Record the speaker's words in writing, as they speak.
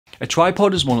A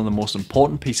tripod is one of the most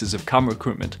important pieces of camera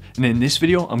equipment, and in this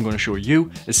video I'm going to show you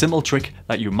a simple trick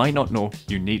that you might not know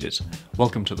you needed.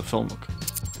 Welcome to the Film Nook.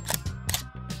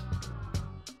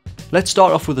 Let's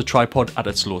start off with a tripod at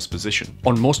its lowest position.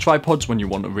 On most tripods, when you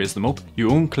want to raise them up, you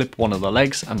unclip one of the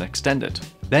legs and extend it.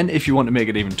 Then if you want to make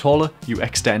it even taller, you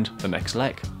extend the next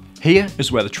leg. Here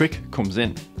is where the trick comes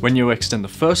in. When you extend the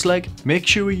first leg, make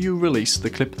sure you release the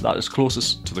clip that is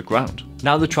closest to the ground.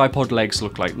 Now the tripod legs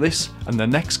look like this, and the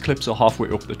next clips are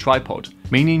halfway up the tripod,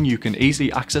 meaning you can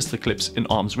easily access the clips in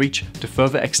arm's reach to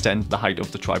further extend the height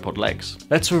of the tripod legs.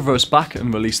 Let's reverse back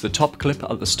and release the top clip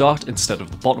at the start instead of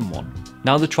the bottom one.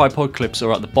 Now the tripod clips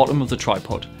are at the bottom of the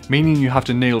tripod, meaning you have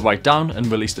to kneel right down and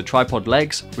release the tripod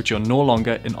legs, which are no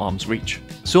longer in arm's reach.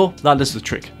 So that is the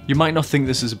trick. You might not think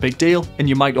this is a big deal, and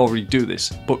you might already do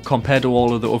this, but compared to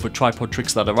all of the other tripod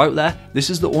tricks that are out there,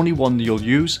 this is the only one you'll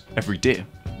use every day.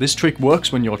 This trick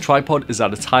works when your tripod is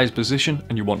at its highest position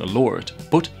and you want to lower it,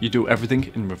 but you do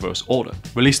everything in reverse order.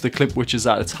 Release the clip which is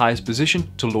at its highest position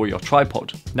to lower your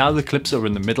tripod. Now the clips are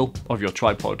in the middle of your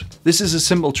tripod. This is a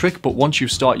simple trick, but once you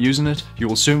start using it, you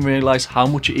will soon realize how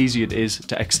much easier it is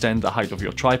to extend the height of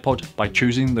your tripod by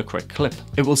choosing the correct clip.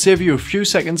 It will save you a few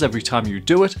seconds every time you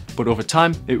do it, but over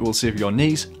time it will save your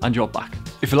knees and your back.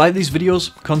 If you like these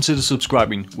videos, consider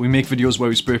subscribing. We make videos where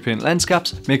we spray paint lens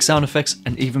caps, make sound effects,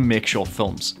 and even make short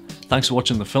films. Thanks for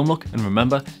watching the Film Nook, and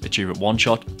remember, achieve it one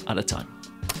shot at a time.